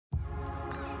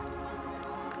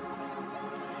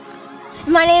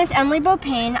My name is Emilie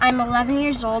Beaupain. I'm 11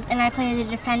 years old and I play the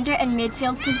defender and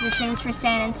midfield positions for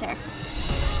sand and surf.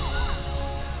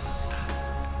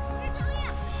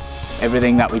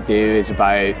 Everything that we do is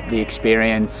about the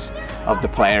experience of the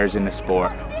players in the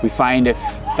sport. We find if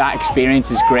that experience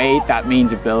is great, that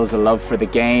means it builds a love for the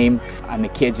game and the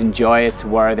kids enjoy it to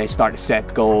where they start to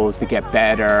set goals to get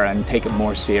better and take it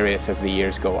more serious as the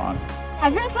years go on.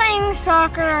 I've been playing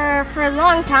soccer for a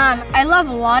long time. I love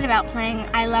a lot about playing.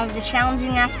 I love the challenging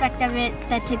aspect of it,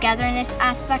 the togetherness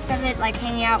aspect of it, like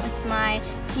hanging out with my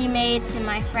teammates and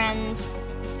my friends.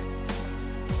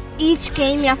 Each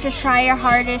game you have to try your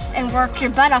hardest and work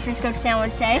your butt off, as Coach Sam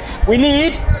would say. We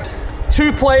need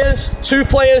 2 players, 3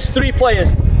 players.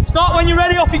 Start when you're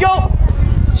ready, off you go.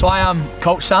 So I am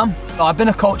Coach Sam. I've been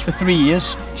a coach for 3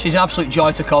 years. She's an absolute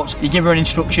joy to coach. You give her an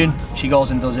instruction, she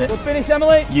goes and does it. Good finish,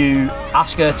 Emily. You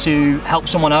ask her to help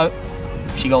someone out,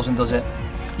 she goes and does it.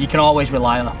 You can always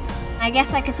rely on her. I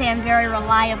guess I could say I'm very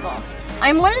reliable.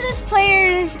 I'm one of those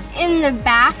players in the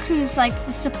back who's like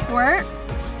the support.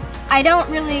 I don't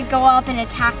really go up and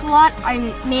attack a lot. I'm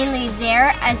mainly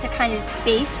there as a kind of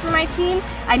base for my team.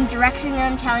 I'm directing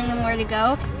them, telling them where to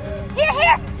go.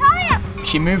 Here, Talia!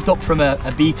 She moved up from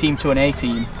a B team to an A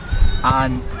team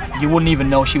and you wouldn't even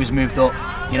know she was moved up.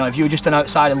 You know, if you were just an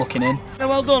outsider looking in.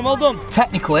 Well done, well done.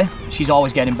 Technically, she's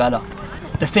always getting better.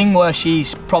 The thing where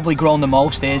she's probably grown the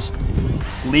most is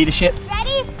leadership.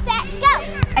 Ready, set, go!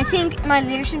 I think my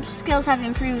leadership skills have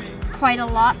improved quite a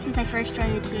lot since I first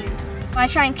joined the team. I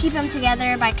try and keep them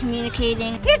together by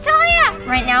communicating. Here, Talia!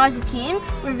 Right now as a team,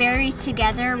 we're very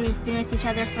together. We've been with each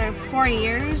other for 4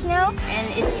 years now,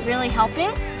 and it's really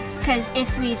helping because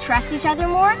if we trust each other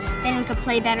more, then we can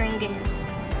play better in games.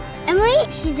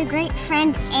 Emily, she's a great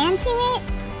friend and teammate.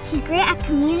 She's great at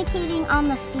communicating on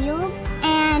the field,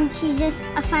 and she's just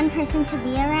a fun person to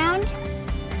be around.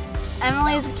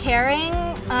 Emily's caring.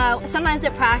 Sometimes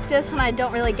at practice when I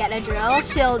don't really get a drill,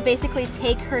 she'll basically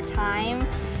take her time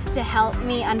to help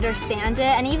me understand it,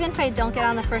 and even if I don't get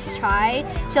on the first try,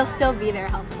 she'll still be there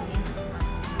helping me.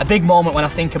 A big moment when I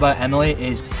think about Emily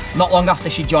is not long after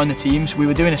she joined the teams, we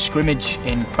were doing a scrimmage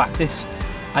in practice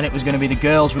and it was going to be the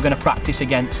girls were going to practice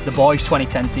against the boys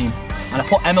 2010 team, and I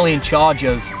put Emily in charge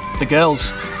of the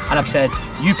girls and I've said,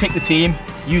 you pick the team,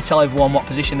 you tell everyone what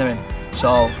position they're in.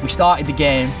 So we started the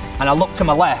game and I looked to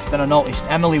my left and I noticed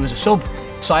Emily was a sub.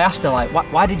 So I asked her, like,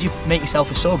 why did you make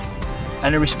yourself a sub?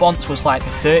 And her response was like a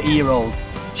 30-year-old.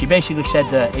 She basically said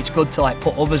that it's good to like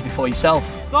put others before yourself.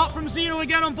 Start from 0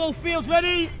 again on both fields,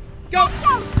 ready, go!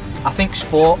 I think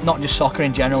sport, not just soccer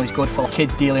in general, is good for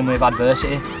kids dealing with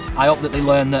adversity. I hope that they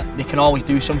learn that they can always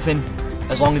do something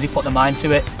as long as they put their mind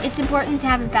to it. It's important to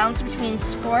have a balance between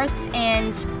sports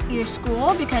and your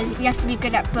school because you have to be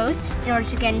good at both in order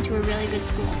to get into a really good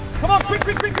school. Come on, quick!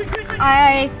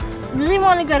 I really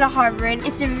want to go to Harvard.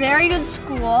 It's a very good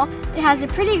school. It has a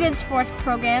pretty good sports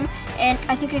program, and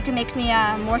I think it can make me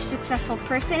a more successful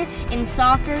person in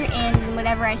soccer and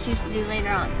whatever I choose to do later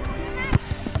on.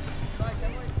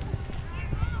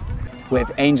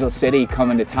 With Angel City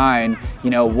coming to town, you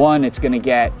know, one, it's going to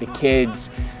get the kids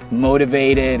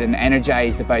motivated and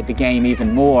energized about the game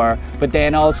even more, but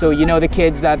then also, you know, the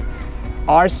kids that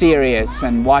are serious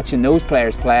and watching those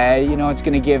players play, you know, it's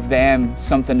going to give them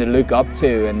something to look up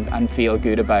to and feel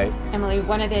good about. Emily,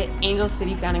 one of the Angel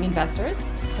City founding investors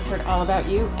has heard all about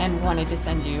you and wanted to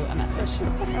send you a message.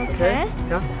 Okay.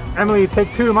 Yeah. Emily,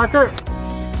 take 2, marker.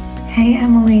 Hey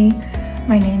Emily,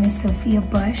 my name is Sophia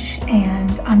Bush,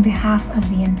 and on behalf of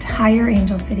the entire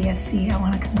Angel City FC, I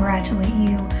want to congratulate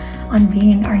you on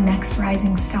being our next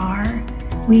rising star.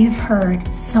 We have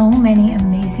heard so many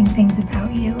amazing things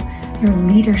about you, your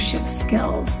leadership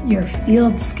skills, your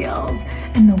field skills,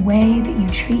 and the way that you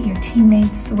treat your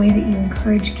teammates, the way that you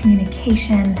encourage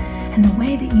communication, and the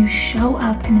way that you show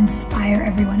up and inspire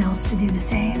everyone else to do the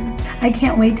same. I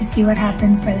can't wait to see what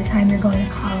happens by the time you're going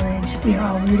to college. We are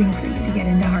all rooting for you to get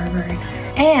into Harvard.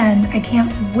 And I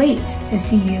can't wait to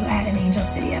see you at an Angel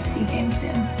City FC game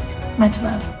soon. Much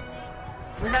love.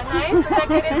 Was that nice? Was that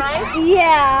good advice?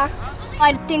 Yeah.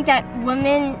 I think that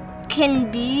women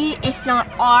can be, if not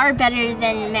are, better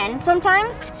than men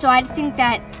sometimes. So I think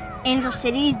that Angel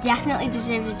City definitely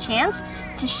deserves a chance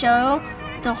to show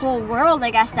the whole world,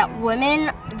 I guess, that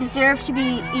women deserve to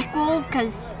be equal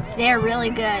because they're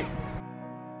really good.